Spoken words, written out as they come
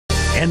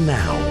And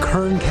now,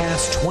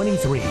 Kerncast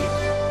 23.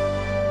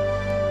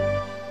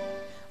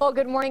 Well,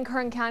 good morning,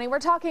 Kern County. We're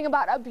talking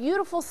about a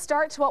beautiful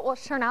start to what will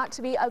turn out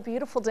to be a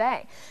beautiful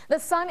day. The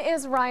sun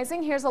is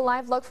rising. Here's a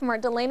live look from our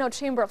Delano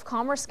Chamber of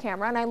Commerce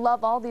camera, and I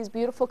love all these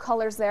beautiful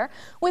colors there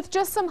with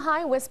just some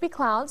high wispy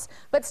clouds,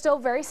 but still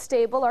very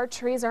stable. Our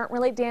trees aren't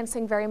really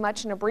dancing very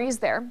much in a breeze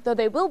there, though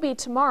they will be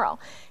tomorrow.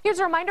 Here's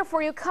a reminder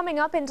for you coming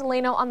up in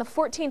Delano on the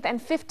 14th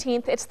and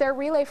 15th. It's their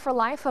Relay for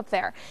Life up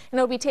there, and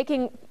it'll be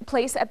taking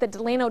place at the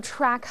Delano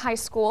Track High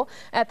School,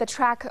 at the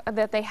track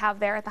that they have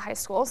there at the high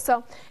school.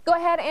 So go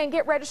ahead and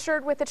get registered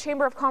with the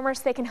Chamber of Commerce.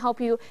 They can help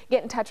you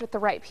get in touch with the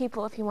right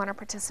people if you want to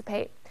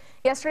participate.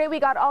 Yesterday we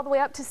got all the way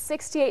up to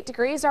 68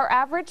 degrees, our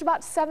average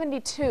about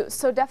 72,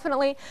 so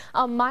definitely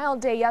a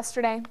mild day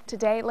yesterday.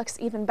 Today looks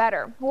even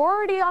better. We're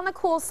already on the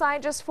cool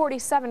side, just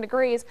 47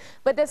 degrees,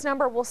 but this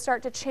number will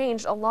start to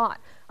change a lot.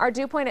 Our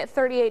dew point at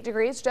 38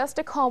 degrees, just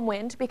a calm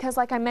wind because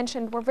like I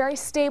mentioned, we're very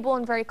stable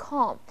and very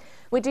calm.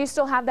 We do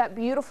still have that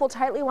beautiful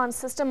tightly wound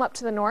system up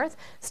to the north,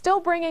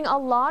 still bringing a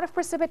lot of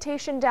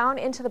precipitation down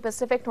into the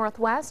Pacific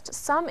Northwest,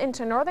 some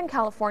into Northern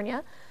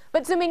California.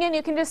 But zooming in,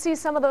 you can just see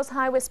some of those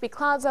high wispy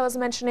clouds I was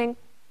mentioning,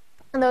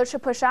 and those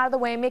should push out of the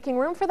way, making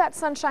room for that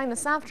sunshine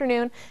this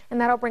afternoon,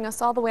 and that'll bring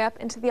us all the way up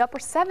into the upper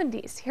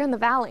 70s here in the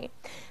valley.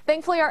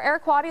 Thankfully, our air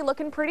quality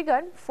looking pretty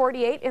good,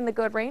 48 in the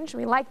good range.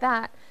 We like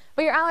that.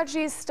 But your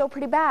allergies still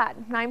pretty bad,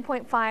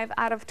 9.5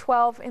 out of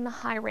 12 in the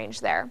high range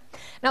there.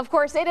 Now, of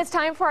course, it is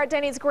time for our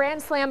Denny's Grand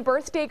Slam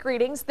birthday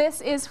greetings. This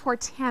is for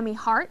Tammy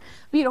Hart.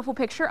 Beautiful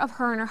picture of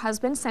her and her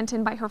husband sent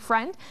in by her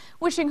friend,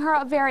 wishing her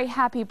a very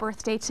happy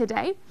birthday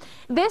today.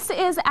 This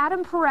is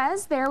Adam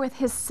Perez there with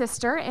his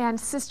sister and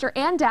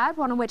dad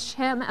want to wish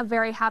him a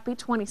very happy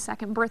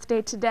 22nd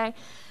birthday today.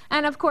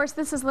 And of course,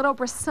 this is little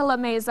Priscilla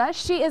Meza.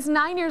 She is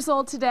 9 years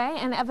old today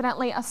and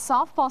evidently a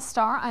softball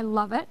star. I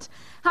love it.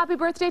 Happy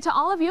birthday to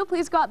all of you.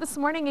 Please go out this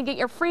morning and get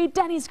your free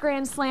Denny's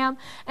Grand Slam.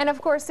 And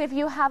of course, if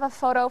you have a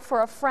photo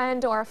for a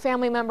friend or a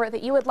family member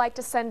that you would like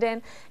to send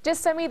in,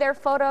 just send me their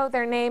photo,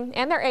 their name,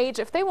 and their age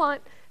if they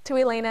want to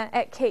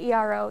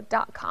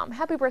Elena@kero.com.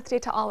 Happy birthday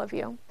to all of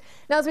you.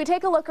 Now, as we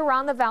take a look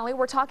around the valley,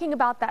 we're talking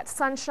about that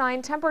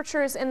sunshine,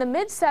 temperatures in the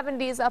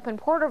mid-70s up in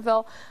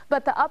Porterville,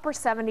 but the upper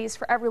 70s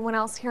for everyone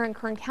else here in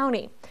Kern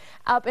County.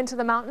 Up into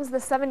the mountains, the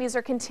 70s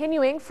are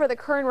continuing for the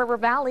Kern River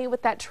Valley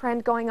with that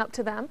trend going up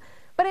to them.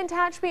 But in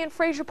Tehachapi and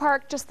Fraser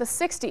Park, just the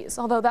 60s,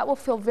 although that will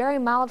feel very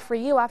mild for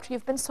you after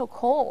you've been so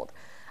cold.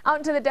 Out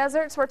into the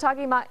deserts, we're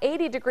talking about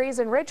 80 degrees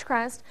in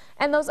Ridgecrest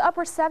and those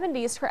upper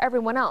 70s for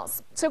everyone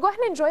else. So go ahead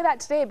and enjoy that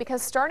today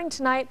because starting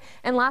tonight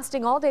and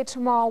lasting all day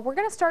tomorrow, we're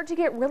going to start to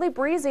get really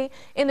breezy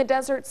in the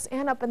deserts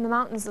and up in the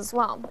mountains as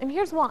well. And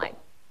here's why.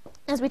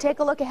 As we take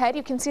a look ahead,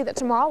 you can see that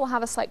tomorrow we'll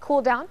have a slight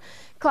cool down,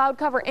 cloud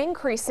cover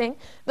increasing,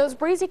 those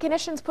breezy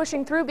conditions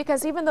pushing through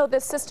because even though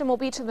this system will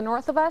be to the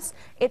north of us,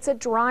 it's a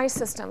dry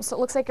system. So it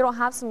looks like it'll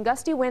have some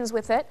gusty winds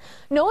with it.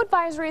 No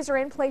advisories are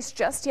in place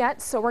just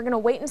yet, so we're going to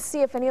wait and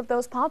see if any of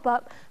those pop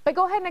up. But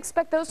go ahead and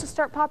expect those to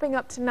start popping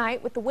up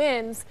tonight with the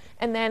winds,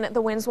 and then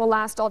the winds will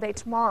last all day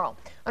tomorrow.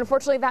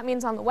 Unfortunately, that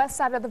means on the west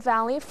side of the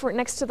valley,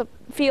 next to the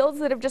fields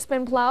that have just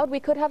been plowed, we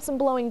could have some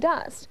blowing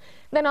dust.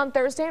 Then on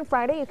Thursday and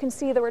Friday, you can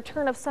see the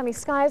return of sunny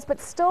skies, but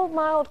still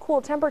mild,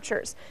 cool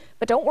temperatures.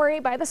 But don't worry,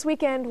 by this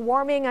weekend,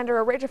 warming under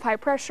a ridge of high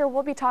pressure,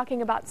 we'll be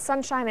talking about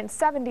sunshine and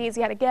 70s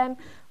yet again.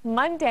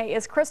 Monday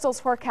is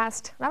Crystal's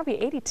forecast. That'll be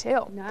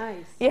 82.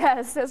 Nice.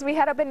 Yes, as we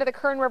head up into the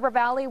Kern River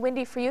Valley,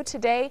 windy for you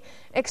tonight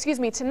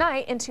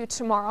into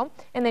tomorrow,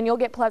 and then you'll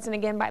get pleasant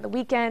again by the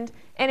weekend.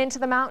 And into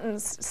the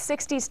mountains,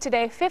 60s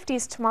today,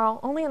 50s tomorrow,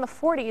 only in the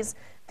 40s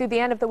through the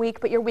end of the week,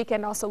 but your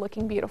weekend also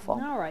looking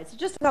beautiful. All right, so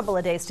just a couple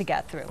of days to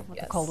get through with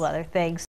the cold weather. Thanks.